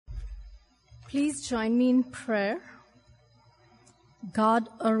Please join me in prayer. God,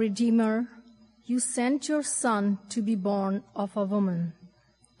 our Redeemer, you sent your Son to be born of a woman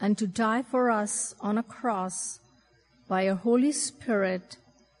and to die for us on a cross. By your Holy Spirit,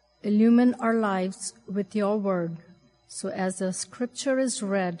 illumine our lives with your word, so as the scripture is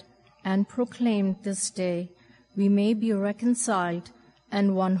read and proclaimed this day, we may be reconciled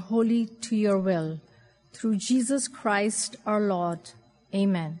and won wholly to your will. Through Jesus Christ our Lord.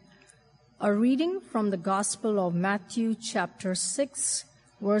 Amen. A reading from the Gospel of Matthew chapter 6,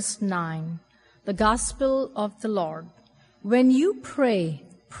 verse 9. The Gospel of the Lord. When you pray,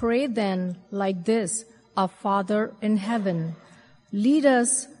 pray then like this: Our Father in heaven, lead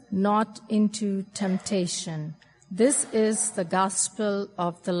us not into temptation. This is the Gospel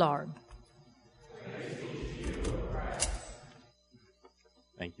of the Lord.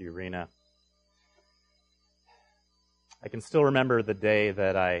 Thank you, Rena. I can still remember the day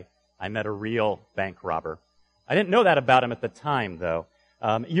that I met a real bank robber. I didn't know that about him at the time, though.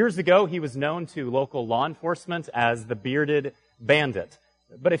 Years ago, he was known to local law enforcement as the Bearded Bandit.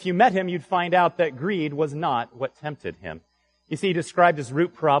 But if you met him, you'd find out that greed was not what tempted him. You see, he described his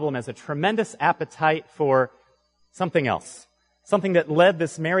root problem as a tremendous appetite for something else, something that led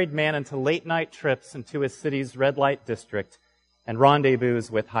this married man into late-night trips into his city's red light district and rendezvous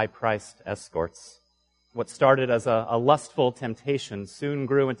with high-priced escorts. What started as a lustful temptation soon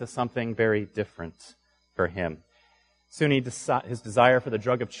grew into something very different for him. Soon his desire for the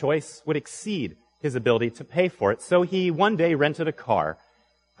drug of choice would exceed his ability to pay for it. So he one day rented a car,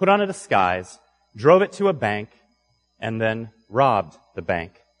 put on a disguise, drove it to a bank, and then robbed the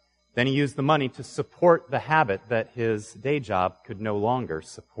bank. Then he used the money to support the habit that his day job could no longer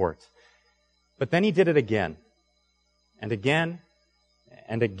support. But then he did it again, and again,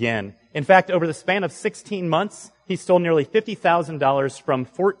 and again. In fact, over the span of 16 months, he stole nearly $50,000 from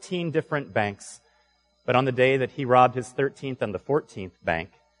 14 different banks. But on the day that he robbed his 13th and the 14th bank,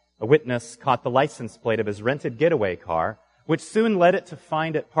 a witness caught the license plate of his rented getaway car, which soon led it to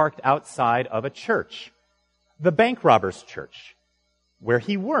find it parked outside of a church, the bank robber's church, where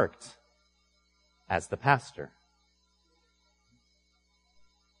he worked as the pastor.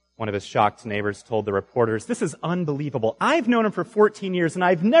 One of his shocked neighbors told the reporters, "This is unbelievable. I've known him for 14 years and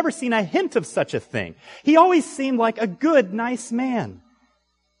I've never seen a hint of such a thing. He always seemed like a good, nice man."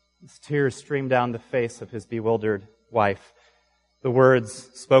 His tears streamed down the face of his bewildered wife. The words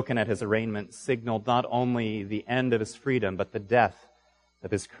spoken at his arraignment signaled not only the end of his freedom, but the death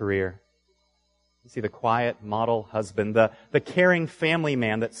of his career. You see, the quiet model husband, the caring family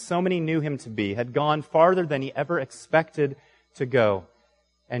man that so many knew him to be, had gone farther than he ever expected to go,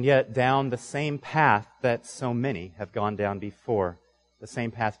 and yet down the same path that so many have gone down before, the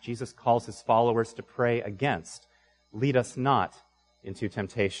same path Jesus calls his followers to pray against. Lead us not into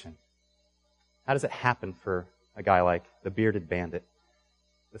temptation. How does it happen for a guy like the Bearded Bandit?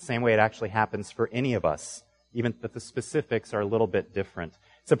 The same way it actually happens for any of us, even if the specifics are a little bit different.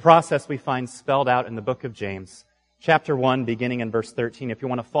 It's a process we find spelled out in the book of James, chapter 1, beginning in verse 13. If you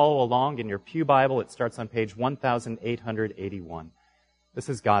want to follow along in your pew Bible, it starts on page 1881. This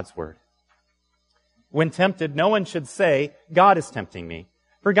is God's word. When tempted, no one should say, "God is tempting me."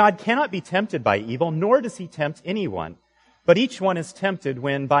 For God cannot be tempted by evil, nor does he tempt anyone. But each one is tempted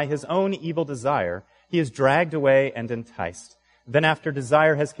when, by his own evil desire, he is dragged away and enticed. Then after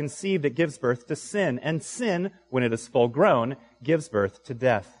desire has conceived, it gives birth to sin. And sin, when it is full grown, gives birth to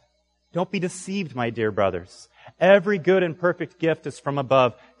death. Don't be deceived, my dear brothers. Every good and perfect gift is from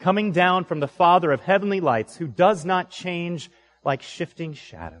above, coming down from the Father of heavenly lights, who does not change like shifting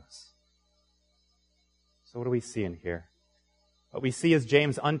shadows. So what do we see in here? What we see is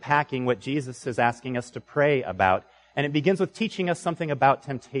James unpacking what Jesus is asking us to pray about. And it begins with teaching us something about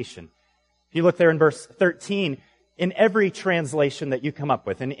temptation. If you look there in verse 13, in every translation that you come up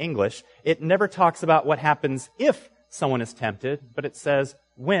with in English, it never talks about what happens if someone is tempted, but it says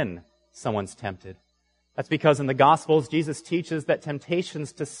when someone's tempted. That's because in the Gospels, Jesus teaches that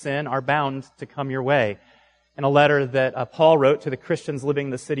temptations to sin are bound to come your way. In a letter that Paul wrote to the Christians living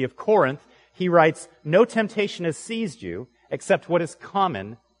in the city of Corinth, he writes, "No temptation has seized you except what is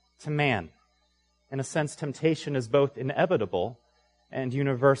common to man." In a sense, temptation is both inevitable and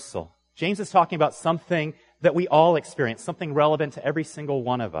universal. James is talking about something that we all experience, something relevant to every single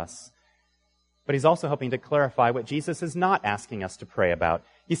one of us. But he's also hoping to clarify what Jesus is not asking us to pray about.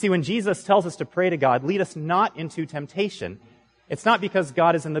 You see, when Jesus tells us to pray to God, lead us not into temptation, it's not because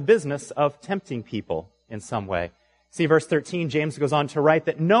God is in the business of tempting people in some way. See, verse 13, James goes on to write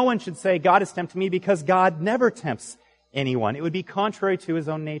that no one should say, "God has tempted me," because God never tempts anyone. It would be contrary to his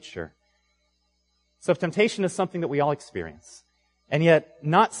own nature. So if temptation is something that we all experience, and yet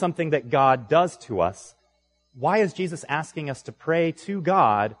not something that God does to us. Why is Jesus asking us to pray to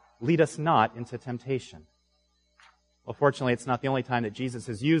God, lead us not into temptation? Well, fortunately, it's not the only time that Jesus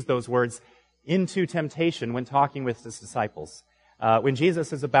has used those words, into temptation, when talking with his disciples. When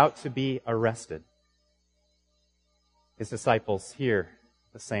Jesus is about to be arrested, his disciples hear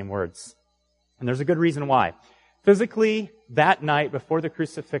the same words. And there's a good reason why. Physically, that night before the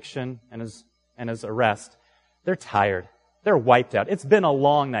crucifixion and his arrest, they're tired. They're wiped out. It's been a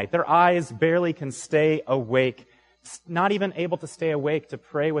long night. Their eyes barely can stay awake, not even able to stay awake to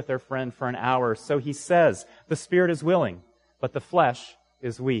pray with their friend for an hour. So he says, the spirit is willing, but the flesh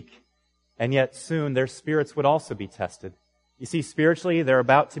is weak. And yet soon their spirits would also be tested. You see, spiritually, they're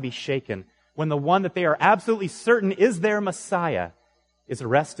about to be shaken when the one that they are absolutely certain is their Messiah is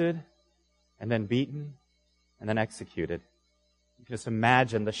arrested and then beaten and then executed. You can just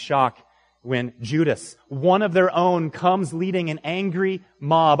imagine the shock when Judas, one of their own, comes leading an angry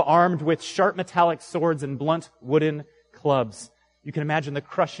mob armed with sharp metallic swords and blunt wooden clubs. You can imagine the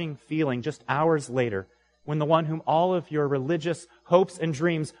crushing feeling just hours later when the one whom all of your religious hopes and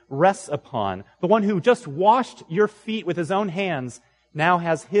dreams rests upon, the one who just washed your feet with his own hands, now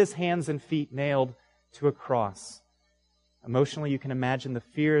has his hands and feet nailed to a cross. Emotionally, you can imagine the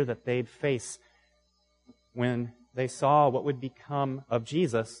fear that they'd face when they saw what would become of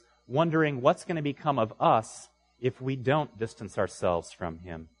Jesus, wondering what's going to become of us if we don't distance ourselves from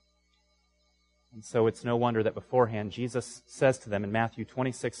him. And so it's no wonder that beforehand Jesus says to them in Matthew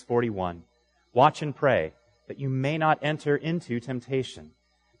 26:41, watch and pray that you may not enter into temptation.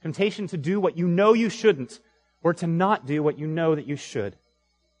 Temptation to do what you know you shouldn't, or to not do what you know that you should.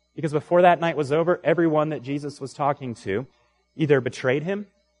 Because before that night was over, everyone that Jesus was talking to either betrayed him,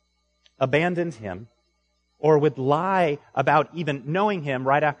 abandoned him, or would lie about even knowing him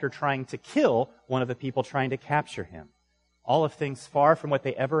right after trying to kill one of the people trying to capture him. All of things far from what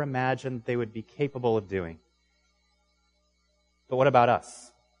they ever imagined they would be capable of doing. But what about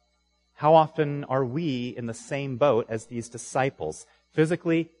us? How often are we in the same boat as these disciples,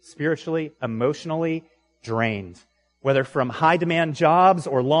 physically, spiritually, emotionally drained? Whether from high-demand jobs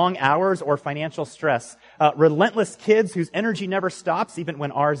or long hours or financial stress. Relentless kids whose energy never stops, even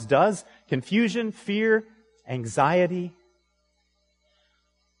when ours does. Confusion, fear, anxiety.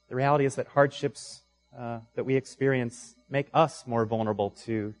 The reality is that hardships that we experience make us more vulnerable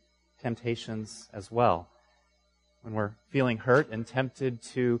to temptations as well. When we're feeling hurt and tempted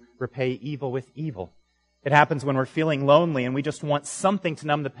to repay evil with evil. It happens when we're feeling lonely and we just want something to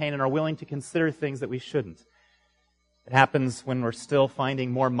numb the pain and are willing to consider things that we shouldn't. It happens when we're still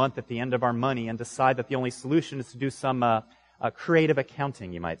finding more month at the end of our money and decide that the only solution is to do some creative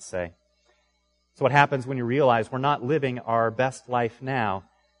accounting, you might say. So what happens when you realize we're not living our best life now,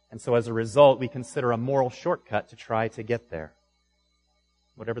 and so as a result, we consider a moral shortcut to try to get there.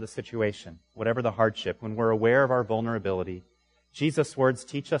 Whatever the situation, whatever the hardship, when we're aware of our vulnerability, Jesus' words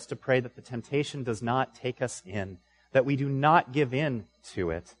teach us to pray that the temptation does not take us in, that we do not give in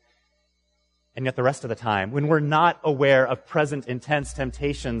to it. And yet the rest of the time, when we're not aware of present intense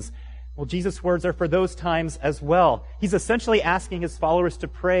temptations, well, Jesus' words are for those times as well. He's essentially asking his followers to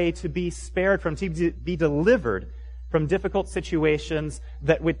pray to be spared from, to be delivered from difficult situations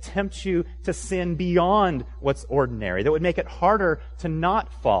that would tempt you to sin beyond what's ordinary, that would make it harder to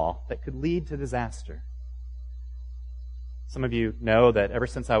not fall, that could lead to disaster. Some of you know that ever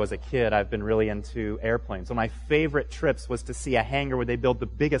since I was a kid, I've been really into airplanes. One of my favorite trips was to see a hangar where they build the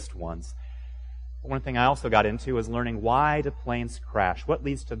biggest ones. One thing I also got into was learning why do planes crash? What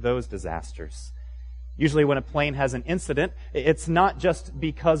leads to those disasters? Usually when a plane has an incident, it's not just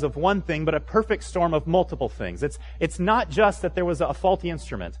because of one thing, but a perfect storm of multiple things. It's not just that there was a faulty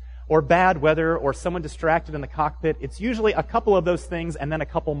instrument, or bad weather, or someone distracted in the cockpit. It's usually a couple of those things and then a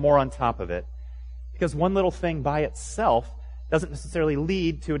couple more on top of it. Because one little thing by itself doesn't necessarily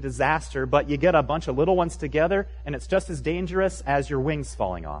lead to a disaster, but you get a bunch of little ones together, and it's just as dangerous as your wings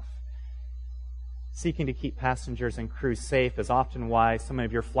falling off. Seeking to keep passengers and crew safe is often why some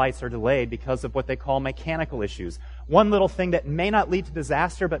of your flights are delayed because of what they call mechanical issues. One little thing that may not lead to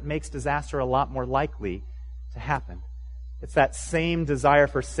disaster, but makes disaster a lot more likely to happen. It's that same desire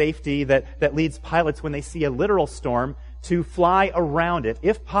for safety that leads pilots, when they see a literal storm, to fly around it,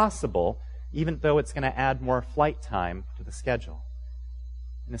 if possible, even though it's going to add more flight time to the schedule.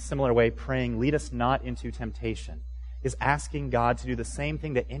 In a similar way, praying, lead us not into temptation, is asking God to do the same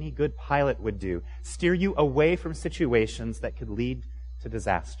thing that any good pilot would do, steer you away from situations that could lead to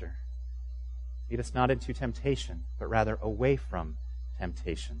disaster. Lead us not into temptation, but rather away from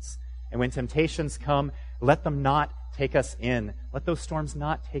temptations. And when temptations come, let them not take us in. Let those storms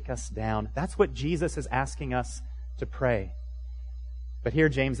not take us down. That's what Jesus is asking us to pray. But here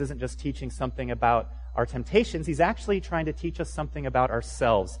James isn't just teaching something about our temptations. He's actually trying to teach us something about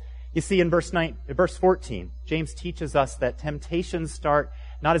ourselves. You see, in verse 14, James teaches us that temptations start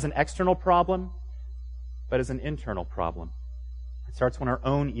not as an external problem, but as an internal problem. It starts when our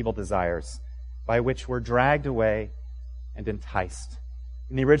own evil desires, by which we're dragged away and enticed.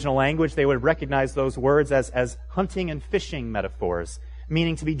 In the original language, they would recognize those words as hunting and fishing metaphors,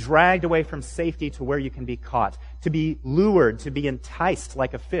 meaning to be dragged away from safety to where you can be caught, to be lured, to be enticed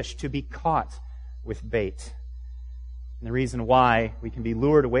like a fish, to be caught with bait. And the reason why we can be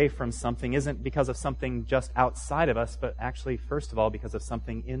lured away from something isn't because of something just outside of us, but actually, first of all, because of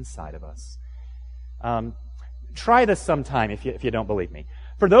something inside of us. Try this sometime if you don't believe me.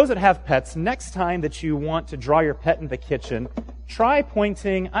 For those that have pets, next time that you want to draw your pet in the kitchen, try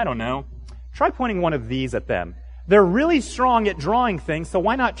pointing one of these at them. They're really strong at drawing things, so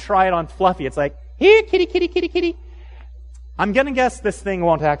why not try it on Fluffy? It's like, here, kitty, kitty, kitty, kitty. I'm going to guess this thing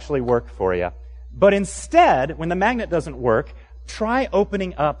won't actually work for you. But instead, when the magnet doesn't work, try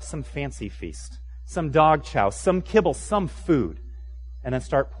opening up some fancy feast, some dog chow, some kibble, some food, and then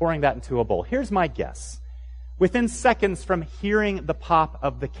start pouring that into a bowl. Here's my guess. Within seconds from hearing the pop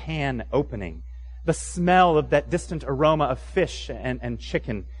of the can opening, the smell of that distant aroma of fish and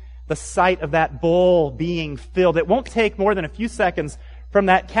chicken, the sight of that bowl being filled, it won't take more than a few seconds from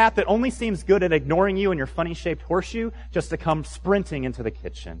that cat that only seems good at ignoring you and your funny-shaped horseshoe just to come sprinting into the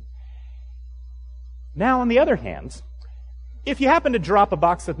kitchen. Now, on the other hand, if you happen to drop a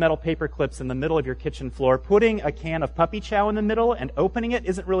box of metal paper clips in the middle of your kitchen floor, putting a can of puppy chow in the middle and opening it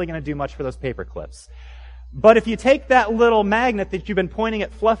isn't really going to do much for those paper clips. But if you take that little magnet that you've been pointing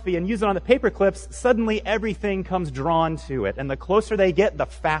at Fluffy and use it on the paper clips, suddenly everything comes drawn to it. And the closer they get, the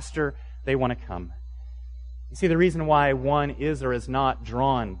faster they want to come. You see, the reason why one is or is not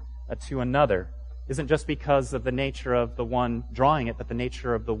drawn to another isn't just because of the nature of the one drawing it, but the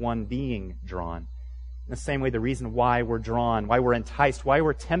nature of the one being drawn. In the same way, the reason why we're drawn, why we're enticed, why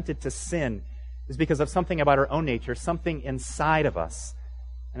we're tempted to sin is because of something about our own nature, something inside of us.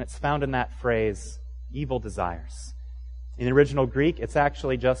 And it's found in that phrase, evil desires. In the original Greek, it's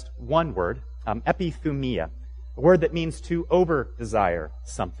actually just one word, epithumia, a word that means to over-desire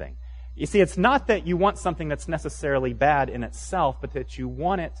something. You see, it's not that you want something that's necessarily bad in itself, but that you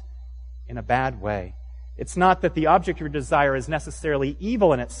want it in a bad way. It's not that the object of your desire is necessarily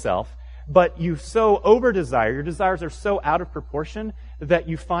evil in itself, but you so over-desire, your desires are so out of proportion that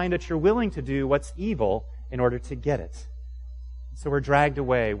you find that you're willing to do what's evil in order to get it. So we're dragged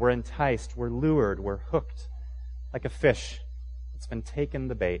away, we're enticed, we're lured, we're hooked, like a fish that's been taken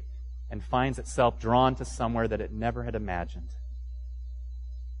the bait and finds itself drawn to somewhere that it never had imagined.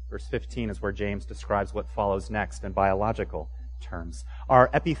 Verse 15 is where James describes what follows next in biological terms. Our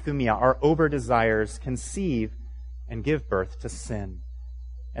epithumia, our over-desires, conceive and give birth to sin.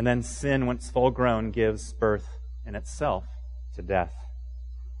 And then sin, once full grown, gives birth in itself to death.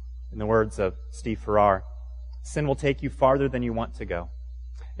 In the words of Steve Farrar, sin will take you farther than you want to go.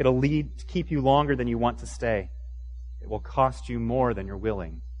 It'll keep you longer than you want to stay. It will cost you more than you're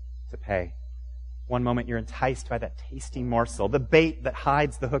willing to pay. One moment you're enticed by that tasty morsel, the bait that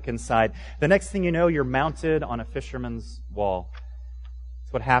hides the hook inside. The next thing you know, you're mounted on a fisherman's wall.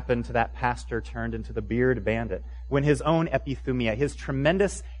 It's what happened to that pastor turned into the beard bandit when his own epithumia, his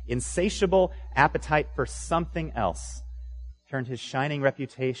tremendous, insatiable appetite for something else, turned his shining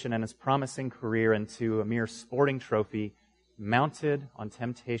reputation and his promising career into a mere sporting trophy mounted on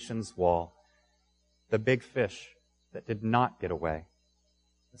temptation's wall. The big fish that did not get away.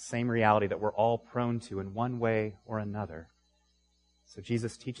 The same reality that we're all prone to in one way or another. So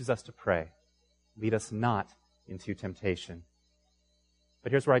Jesus teaches us to pray, lead us not into temptation.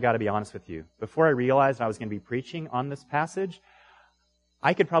 But here's where I got to be honest with you. Before I realized I was going to be preaching on this passage,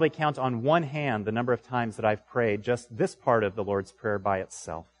 I could probably count on one hand the number of times that I've prayed just this part of the Lord's Prayer by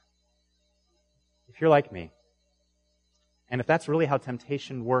itself. If you're like me, and if that's really how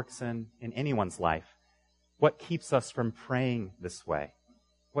temptation works in anyone's life, what keeps us from praying this way?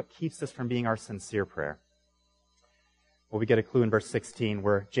 What keeps us from being our sincere prayer? Well, we get a clue in verse 16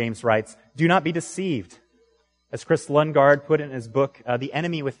 where James writes, "Do not be deceived." As Chris Lundgaard put it in his book, The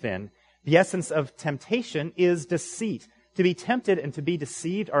Enemy Within, the essence of temptation is deceit. To be tempted and to be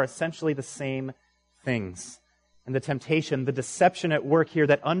deceived are essentially the same things. And the temptation, the deception at work here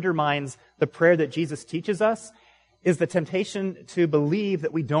that undermines the prayer that Jesus teaches us is the temptation to believe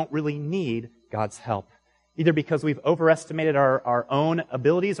that we don't really need God's help. Either because we've overestimated our own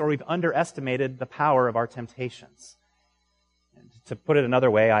abilities or we've underestimated the power of our temptations. And to put it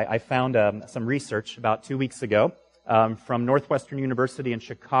another way, I found some research about 2 weeks ago from Northwestern University in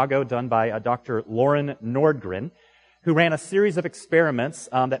Chicago done by Dr. Lauren Nordgren. who ran a series of experiments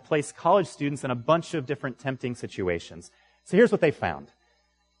that placed college students in a bunch of different tempting situations. So here's what they found.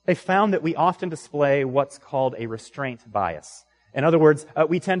 They found that we often display what's called a restraint bias. In other words,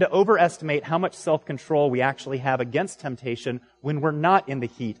 we tend to overestimate how much self-control we actually have against temptation when we're not in the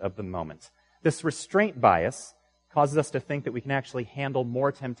heat of the moment. This restraint bias causes us to think that we can actually handle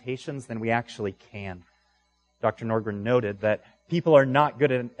more temptations than we actually can. Dr. Nordgren noted that people are not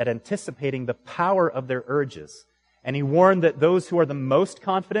good at anticipating the power of their urges. And he warned that those who are the most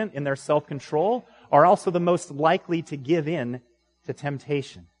confident in their self-control are also the most likely to give in to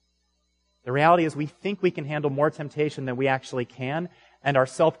temptation. The reality is we think we can handle more temptation than we actually can, and our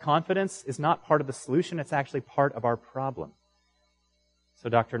self-confidence is not part of the solution, it's actually part of our problem. So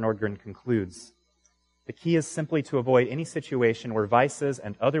Dr. Nordgren concludes, the key is simply to avoid any situation where vices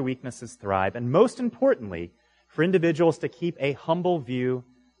and other weaknesses thrive, and most importantly, for individuals to keep a humble view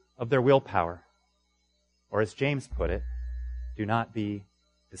of their willpower. Or as James put it, do not be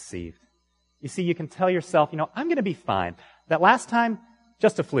deceived. You see, you can tell yourself, I'm going to be fine. That last time,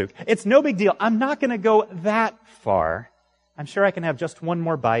 just a fluke. It's no big deal. I'm not going to go that far. I'm sure I can have just one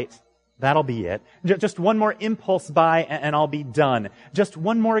more bite. That'll be it. Just one more impulse buy and I'll be done. Just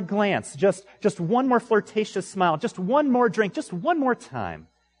one more glance. Just one more flirtatious smile. Just one more drink. Just one more time.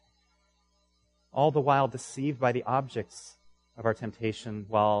 All the while deceived by the objects of our temptation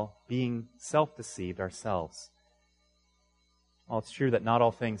while being self-deceived ourselves. While it's true that not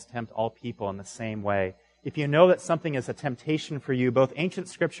all things tempt all people in the same way, if you know that something is a temptation for you, both ancient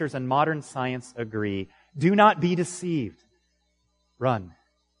scriptures and modern science agree. Do not be deceived. Run.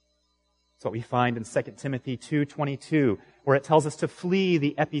 That's what we find in 2 Timothy 2:22, where it tells us to flee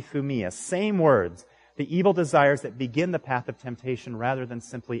the epithumia. Same words. The evil desires that begin the path of temptation rather than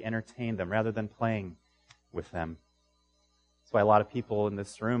simply entertain them, rather than playing with them. That's why a lot of people in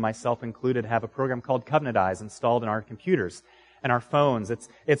this room, myself included, have a program called Covenant Eyes installed in our computers and our phones.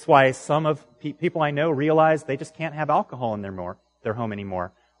 It's why some of people I know realize they just can't have alcohol in their home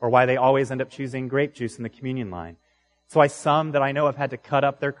anymore, or why they always end up choosing grape juice in the communion line. It's why some that I know have had to cut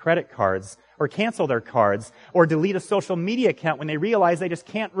up their credit cards, or cancel their cards, or delete a social media account when they realize they just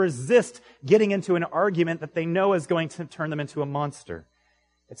can't resist getting into an argument that they know is going to turn them into a monster.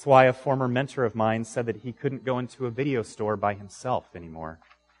 It's why a former mentor of mine said that he couldn't go into a video store by himself anymore.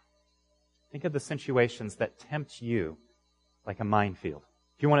 Think of the situations that tempt you like a minefield.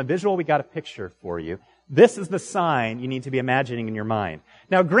 If you want a visual, we got a picture for you. This is the sign you need to be imagining in your mind.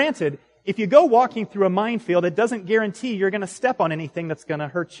 Now, granted, if you go walking through a minefield, it doesn't guarantee you're going to step on anything that's going to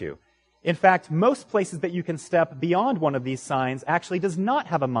hurt you. In fact, most places that you can step beyond one of these signs actually does not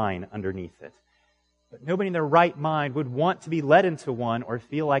have a mine underneath it. But nobody in their right mind would want to be led into one or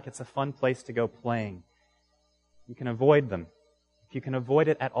feel like it's a fun place to go playing. You can avoid them. If you can avoid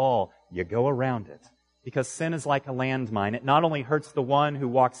it at all, you go around it. Because sin is like a landmine. It not only hurts the one who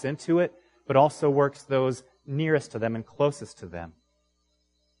walks into it, but also works those nearest to them and closest to them.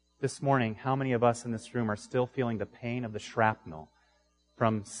 This morning, how many of us in this room are still feeling the pain of the shrapnel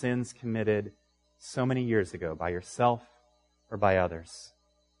from sins committed so many years ago by yourself or by others?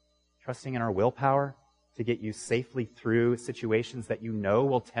 Trusting in our willpower to get you safely through situations that you know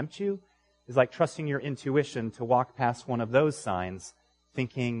will tempt you is like trusting your intuition to walk past one of those signs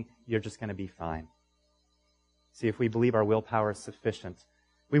thinking you're just going to be fine. See, if we believe our willpower is sufficient,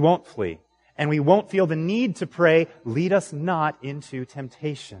 we won't flee. And we won't feel the need to pray, lead us not into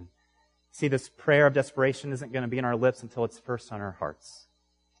temptation. See, this prayer of desperation isn't going to be in our lips until it's first on our hearts.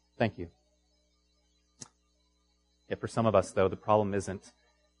 Thank you. Yet for some of us, though, the problem isn't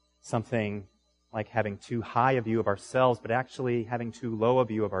something like having too high a view of ourselves, but actually having too low a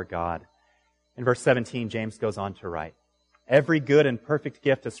view of our God. In verse 17, James goes on to write, every good and perfect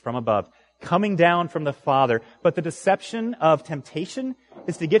gift is from above, coming down from the Father. But the deception of temptation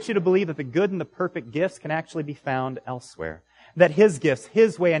is to get you to believe that the good and the perfect gifts can actually be found elsewhere. That His gifts,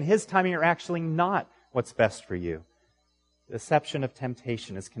 His way, and His timing are actually not what's best for you. The deception of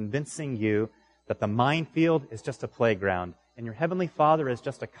temptation is convincing you that the minefield is just a playground and your Heavenly Father is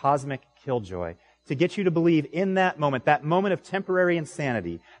just a cosmic killjoy. To get you to believe in that moment of temporary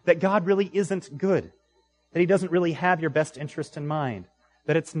insanity, that God really isn't good. That He doesn't really have your best interest in mind.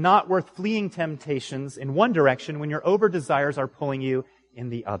 That it's not worth fleeing temptations in one direction when your over-desires are pulling you in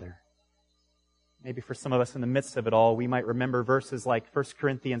the other. Maybe for some of us in the midst of it all, we might remember verses like 1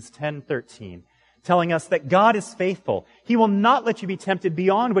 Corinthians 10:13, telling us that God is faithful. He will not let you be tempted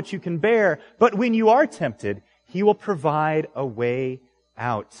beyond what you can bear, but when you are tempted, He will provide a way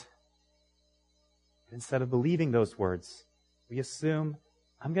out. But instead of believing those words, we assume,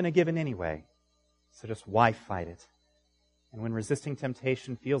 I'm going to give in anyway, so just why fight it? And when resisting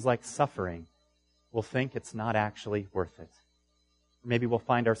temptation feels like suffering, we'll think it's not actually worth it. Maybe we'll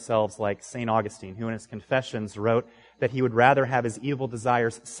find ourselves like St. Augustine, who in his Confessions wrote that he would rather have his evil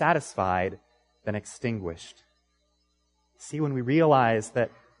desires satisfied than extinguished. See, when we realize that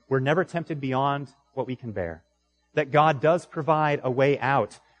we're never tempted beyond what we can bear, that God does provide a way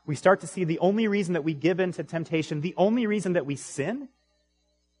out, we start to see the only reason that we give in to temptation, the only reason that we sin,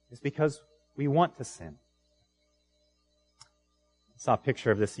 is because we want to sin. I saw a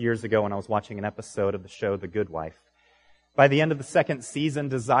picture of this years ago when I was watching an episode of the show The Good Wife. By the end of the second season,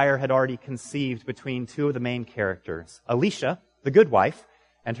 desire had already conceived between two of the main characters, Alicia, the good wife,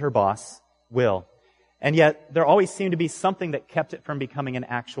 and her boss, Will. And yet, there always seemed to be something that kept it from becoming an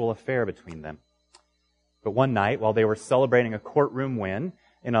actual affair between them. But one night, while they were celebrating a courtroom win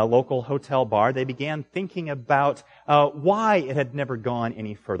in a local hotel bar, they began thinking about why it had never gone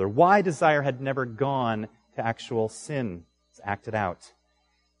any further, why desire had never gone to actual sin acted out.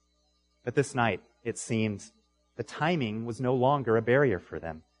 But this night, it seemed, the timing was no longer a barrier for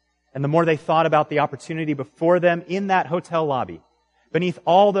them. And the more they thought about the opportunity before them in that hotel lobby, beneath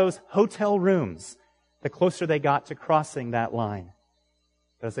all those hotel rooms, the closer they got to crossing that line.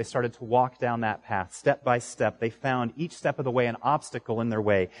 But as they started to walk down that path, step by step, they found each step of the way an obstacle in their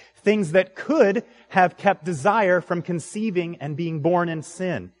way. Things that could have kept desire from conceiving and being born in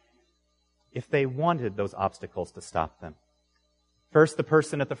sin, if they wanted those obstacles to stop them. First, the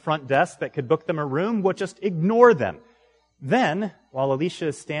person at the front desk that could book them a room would just ignore them. Then, while Alicia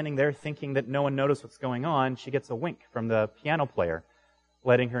is standing there thinking that no one noticed what's going on, she gets a wink from the piano player,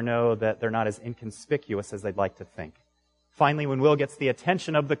 letting her know that they're not as inconspicuous as they'd like to think. Finally, when Will gets the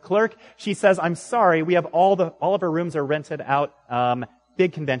attention of the clerk, she says, "I'm sorry, we have all of our rooms are rented out,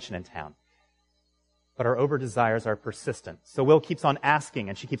 big convention in town." But our over-desires are persistent. So Will keeps on asking,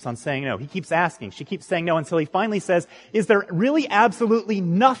 and she keeps on saying no. He keeps asking, she keeps saying no, until he finally says, "Is there really absolutely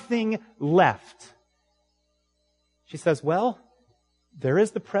nothing left?" She says, "Well, there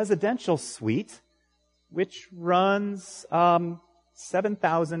is the presidential suite, which runs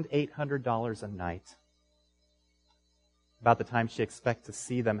 $7,800 a night." About the time she expects to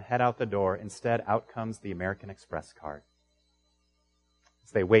see them head out the door, instead out comes the American Express card.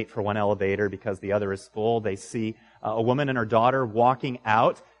 As they wait for one elevator because the other is full, they see a woman and her daughter walking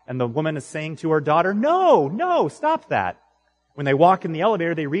out, and the woman is saying to her daughter, No, stop that." When they walk in the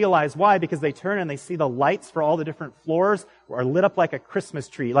elevator, they realize why, because they turn and they see the lights for all the different floors are lit up like a Christmas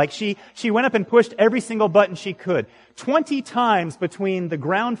tree. Like she went up and pushed every single button she could. 20 times between the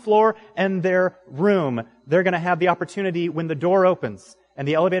ground floor and their room, they're going to have the opportunity when the door opens and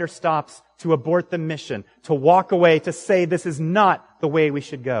the elevator stops to abort the mission, to walk away, to say this is not the way we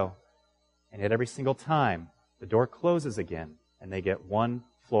should go. And yet every single time, the door closes again and they get one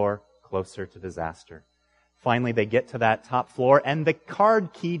floor closer to disaster. Finally, they get to that top floor, and the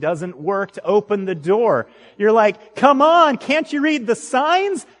card key doesn't work to open the door. You're like, "Come on, can't you read the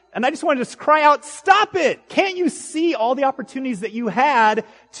signs?" And I just wanted to cry out, "Stop it! Can't you see all the opportunities that you had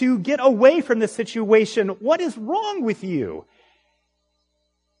to get away from this situation? What is wrong with you?"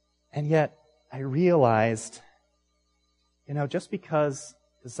 And yet, I realized, just because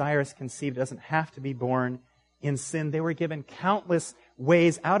desire is conceived doesn't have to be born in sin. They were given countless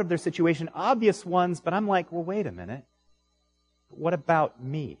ways out of their situation, obvious ones, but I'm like, well, wait a minute. What about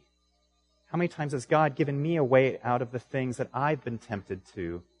me? How many times has God given me a way out of the things that I've been tempted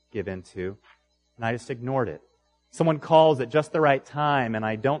to give into, and I just ignored it? Someone calls at just the right time, and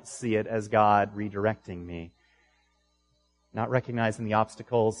I don't see it as God redirecting me. Not recognizing the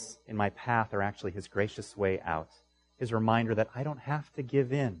obstacles in my path are actually His gracious way out. His reminder that I don't have to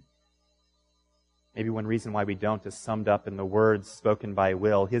give in. Maybe one reason why we don't is summed up in the words spoken by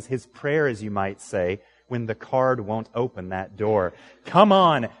Will. His prayer, as you might say, when the card won't open that door. "Come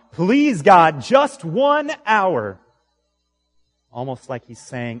on, please God, just 1 hour." Almost like he's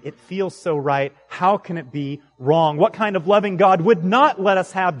saying, it feels so right. How can it be wrong? What kind of loving God would not let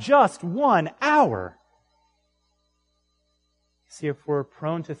us have just 1 hour? See, if we're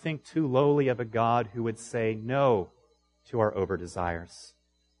prone to think too lowly of a God who would say no to our over-desires,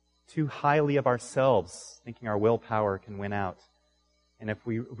 too highly of ourselves, thinking our willpower can win out. And if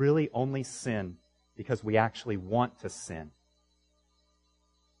we really only sin because we actually want to sin,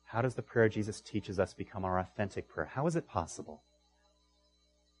 how does the prayer Jesus teaches us become our authentic prayer? How is it possible?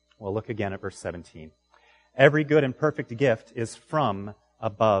 Well, look again at verse 17. Every good and perfect gift is from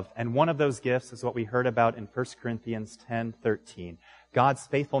above. And one of those gifts is what we heard about in 1 Corinthians 10:13. God's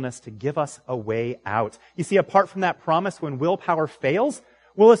faithfulness to give us a way out. You see, apart from that promise, when willpower fails,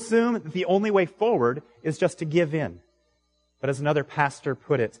 we'll assume that the only way forward is just to give in. But as another pastor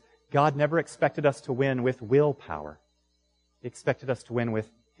put it, God never expected us to win with willpower. He expected us to win with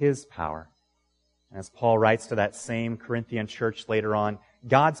His power. As Paul writes to that same Corinthian church later on,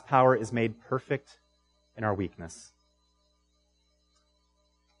 God's power is made perfect in our weakness.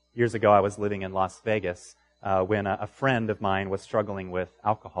 Years ago, I was living in Las Vegas when a friend of mine was struggling with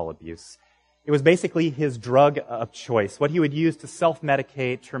alcohol abuse. It was basically his drug of choice, what he would use to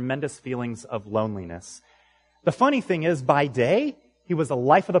self-medicate tremendous feelings of loneliness. The funny thing is, by day, he was a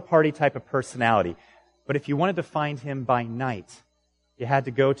life-of-the-party type of personality. But if you wanted to find him by night, you had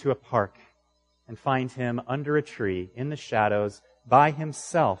to go to a park and find him under a tree in the shadows by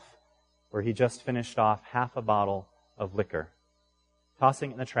himself, where he just finished off half a bottle of liquor, tossing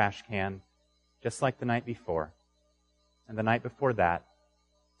it in the trash can, just like the night before, and the night before that,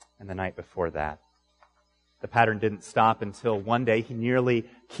 and the night before that. The pattern didn't stop until one day he nearly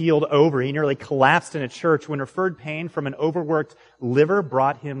keeled over. He nearly collapsed in a church when referred pain from an overworked liver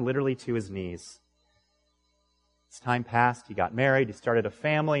brought him literally to his knees. As time passed, he got married, he started a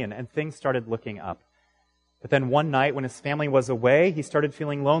family, and things started looking up. But then one night when his family was away, he started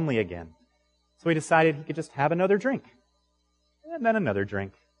feeling lonely again. So he decided he could just have another drink. And then another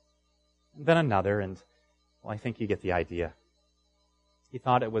drink. And then another, and, well, I think you get the idea. He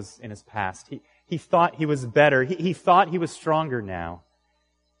thought it was in his past. He thought he was better. He thought he was stronger now.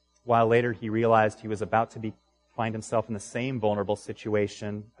 A while later, he realized he was about to find himself in the same vulnerable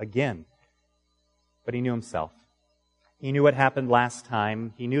situation again. But he knew himself. He knew what happened last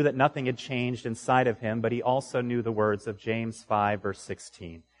time. He knew that nothing had changed inside of him, but he also knew the words of James 5, verse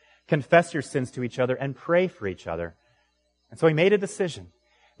 16. Confess your sins to each other and pray for each other. And so he made a decision.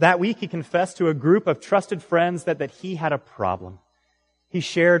 That week, he confessed to a group of trusted friends that he had a problem. He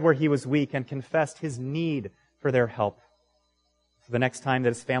shared where he was weak and confessed his need for their help. So the next time that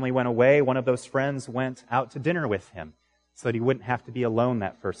his family went away, one of those friends went out to dinner with him so that he wouldn't have to be alone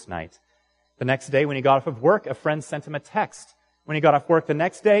that first night. The next day, when he got off of work, a friend sent him a text. When he got off work the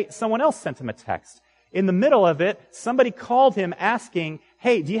next day, someone else sent him a text. In the middle of it, somebody called him asking,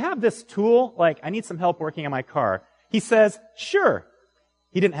 hey, do you have this tool? I need some help working on my car. He says, sure.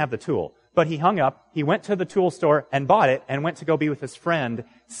 He didn't have the tool, but he hung up, he went to the tool store and bought it and went to go be with his friend,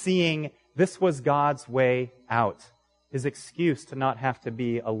 seeing this was God's way out, his excuse to not have to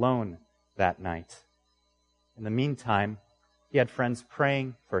be alone that night. In the meantime, he had friends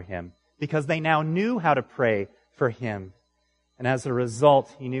praying for him, because they now knew how to pray for him. And as a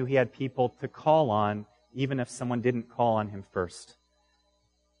result, he knew he had people to call on, even if someone didn't call on him first.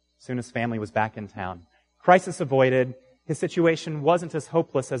 Soon his family was back in town. Crisis avoided. His situation wasn't as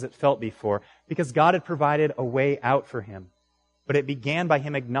hopeless as it felt before, because God had provided a way out for him. But it began by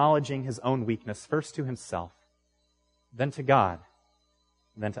him acknowledging his own weakness, first to himself, then to God,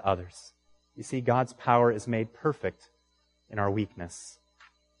 and then to others. You see, God's power is made perfect in our weakness.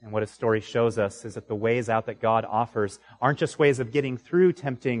 And what his story shows us is that the ways out that God offers aren't just ways of getting through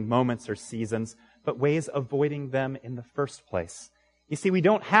tempting moments or seasons, but ways of avoiding them in the first place. You see, we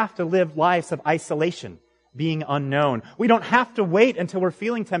don't have to live lives of isolation, being unknown. We don't have to wait until we're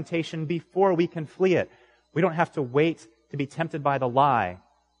feeling temptation before we can flee it. We don't have to wait to be tempted by the lie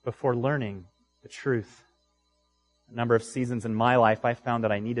before learning the truth. A number of seasons in my life, I found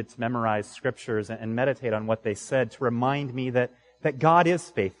that I needed to memorize scriptures and meditate on what they said to remind me that God is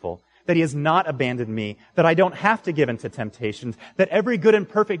faithful, that he has not abandoned me, that I don't have to give in to temptations, that every good and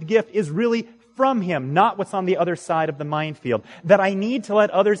perfect gift is really from him, not what's on the other side of the minefield, that I need to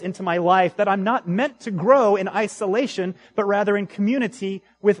let others into my life, that I'm not meant to grow in isolation, but rather in community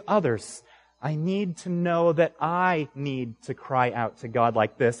with others. I need to know that I need to cry out to God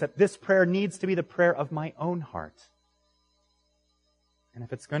like this, that this prayer needs to be the prayer of my own heart. And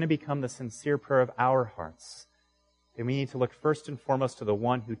if it's going to become the sincere prayer of our hearts, then we need to look first and foremost to the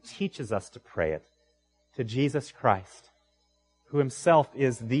one who teaches us to pray it, to Jesus Christ, who himself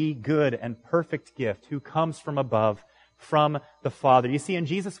is the good and perfect gift, who comes from above, from the Father. You see, in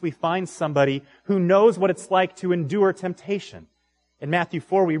Jesus we find somebody who knows what it's like to endure temptation. In Matthew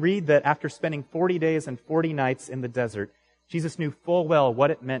 4, we read that after spending 40 days and 40 nights in the desert, Jesus knew full well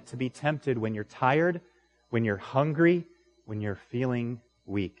what it meant to be tempted when you're tired, when you're hungry, when you're feeling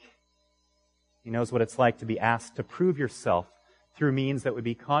weak. He knows what it's like to be asked to prove yourself through means that would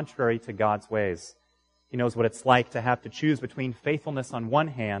be contrary to God's ways. He knows what it's like to have to choose between faithfulness on one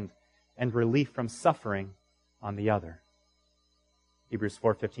hand and relief from suffering on the other. Hebrews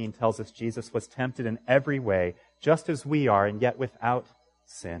 4:15 tells us Jesus was tempted in every way, just as we are, and yet without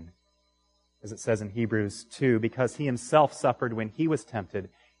sin. As it says in Hebrews 2, because he himself suffered when he was tempted,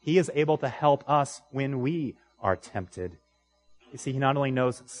 he is able to help us when we are tempted. You see, he not only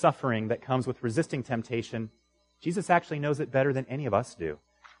knows suffering that comes with resisting temptation, Jesus actually knows it better than any of us do.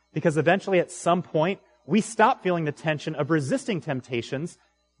 Because eventually, at some point, we stop feeling the tension of resisting temptations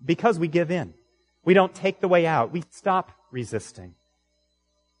because we give in. We don't take the way out. We stop resisting.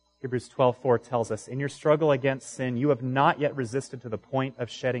 Hebrews 12:4 tells us, in your struggle against sin, you have not yet resisted to the point of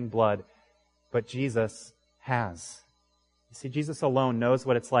shedding blood, but Jesus has. You see, Jesus alone knows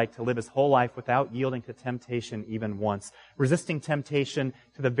what it's like to live his whole life without yielding to temptation even once, resisting temptation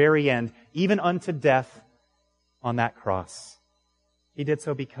to the very end, even unto death on that cross. He did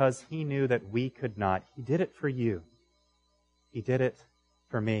so because he knew that we could not. He did it for you. He did it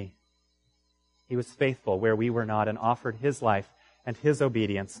for me. He was faithful where we were not and offered his life and his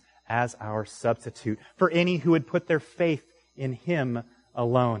obedience as our substitute for any who would put their faith in him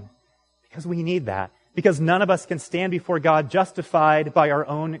alone. Because we need that. Because none of us can stand before God justified by our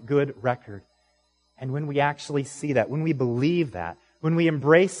own good record. And when we actually see that, when we believe that, when we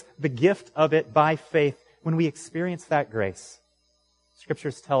embrace the gift of it by faith, when we experience that grace,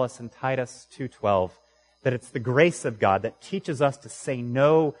 Scriptures tell us in Titus 2:12 that it's the grace of God that teaches us to say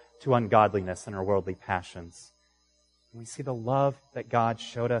no to ungodliness and our worldly passions. And we see the love that God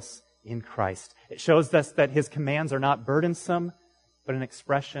showed us in Christ. It shows us that his commands are not burdensome, but an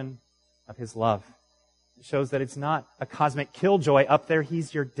expression of his love. It shows that it's not a cosmic killjoy up there.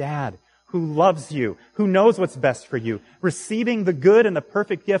 He's your dad who loves you, who knows what's best for you. Receiving the good and the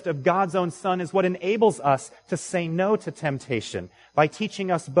perfect gift of God's own Son is what enables us to say no to temptation by teaching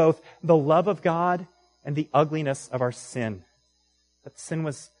us both the love of God and the ugliness of our sin. That sin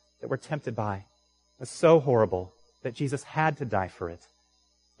that we're tempted by was so horrible that Jesus had to die for it,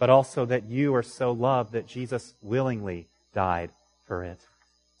 but also that you are so loved that Jesus willingly died for it.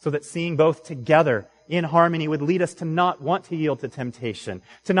 So that seeing both together in harmony would lead us to not want to yield to temptation,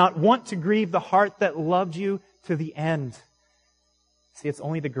 to not want to grieve the heart that loved you to the end. See, it's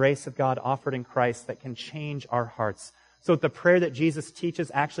only the grace of God offered in Christ that can change our hearts, so that the prayer that Jesus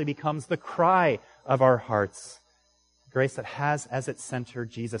teaches actually becomes the cry of our hearts. Grace that has as its center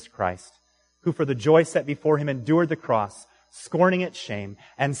Jesus Christ, who for the joy set before him endured the cross, scorning its shame,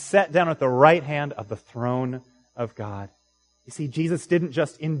 and sat down at the right hand of the throne of God. You see, Jesus didn't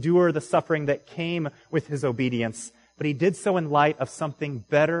just endure the suffering that came with his obedience, but he did so in light of something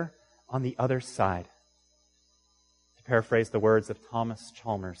better on the other side. To paraphrase the words of Thomas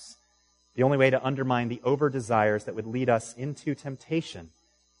Chalmers, the only way to undermine the over-desires that would lead us into temptation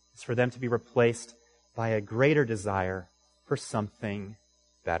is for them to be replaced by a greater desire for something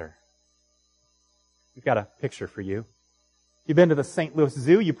better. We've got a picture for you. If you've been to the St. Louis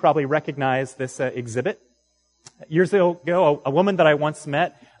Zoo, you probably recognize this exhibit. Years ago, a woman that I once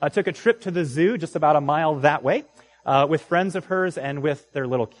met took a trip to the zoo just about a mile that way with friends of hers and with their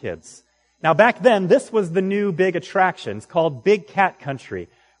little kids. Now, back then, this was the new big attraction. It's called Big Cat Country,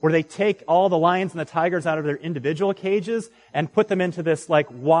 where they take all the lions and the tigers out of their individual cages and put them into this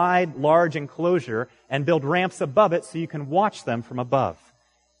wide, large enclosure and build ramps above it so you can watch them from above.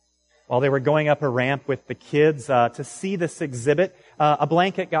 While they were going up a ramp with the kids to see this exhibit, a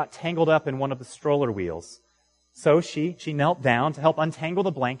blanket got tangled up in one of the stroller wheels. So she knelt down to help untangle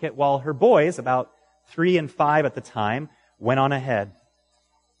the blanket while her boys, about 3 and 5 at the time, went on ahead.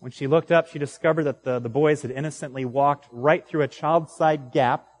 When she looked up, she discovered that the boys had innocently walked right through a child-side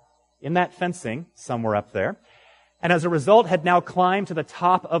gap in that fencing somewhere up there, and as a result had now climbed to the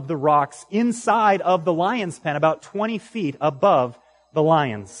top of the rocks inside of the lion's pen, about 20 feet above the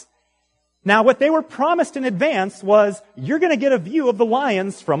lions. Now, what they were promised in advance was, you're going to get a view of the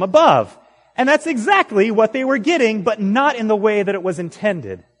lions from above. And that's exactly what they were getting, but not in the way that it was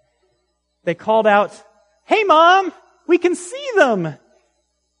intended. They called out, "Hey, Mom, we can see them!"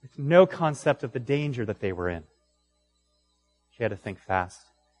 with no concept of the danger that they were in. She had to think fast.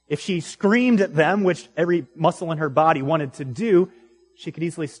 If she screamed at them, which every muscle in her body wanted to do, she could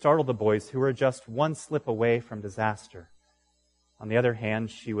easily startle the boys who were just one slip away from disaster. On the other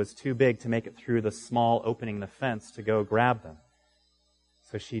hand, she was too big to make it through the small opening in the fence to go grab them.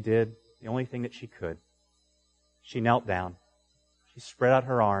 So she did the only thing that she could. She knelt down. She spread out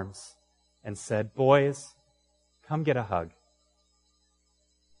her arms and said, "Boys, come get a hug."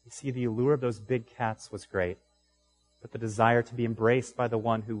 You see, the allure of those big cats was great, but the desire to be embraced by the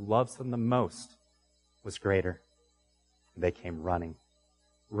one who loves them the most was greater. And they came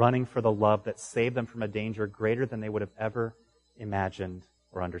running for the love that saved them from a danger greater than they would have ever imagined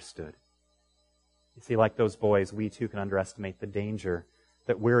or understood. You see, like those boys, we too can underestimate the danger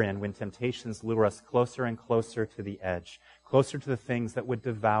that we're in when temptations lure us closer and closer to the edge, closer to the things that would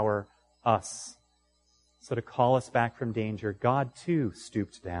devour us. So to call us back from danger, God too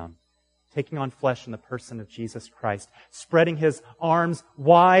stooped down, taking on flesh in the person of Jesus Christ, spreading his arms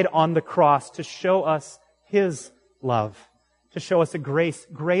wide on the cross to show us his love, to show us a grace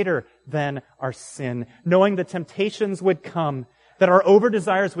greater than our sin. Knowing the temptations would come, that our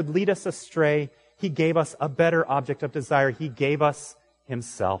over-desires would lead us astray, He gave us a better object of desire. He gave us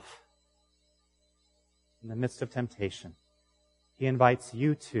himself. In the midst of temptation, he invites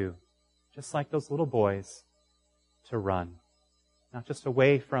you to, just like those little boys, to run. Not just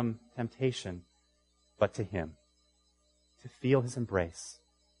away from temptation, but to him. To feel his embrace.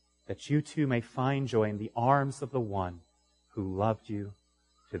 That you too may find joy in the arms of the one who loved you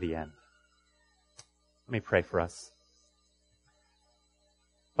to the end. Let me pray for us.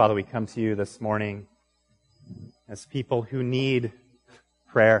 Father, we come to you this morning as people who need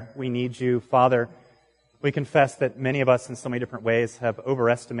prayer. We need you. Father, we confess that many of us in so many different ways have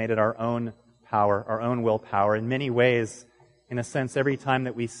overestimated our own power, our own willpower. In many ways, in a sense, every time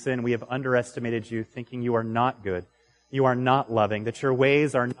that we sin, we have underestimated you, thinking you are not good, you are not loving, that your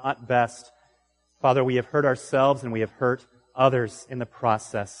ways are not best. Father, we have hurt ourselves and we have hurt others in the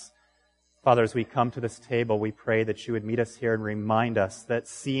process. Father, as we come to this table, we pray that you would meet us here and remind us that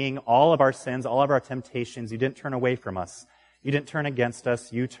seeing all of our sins, all of our temptations, you didn't turn away from us. You didn't turn against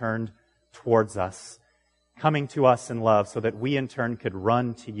us. You turned towards us, coming to us in love so that we in turn could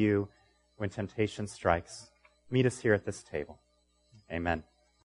run to you when temptation strikes. Meet us here at this table. Amen.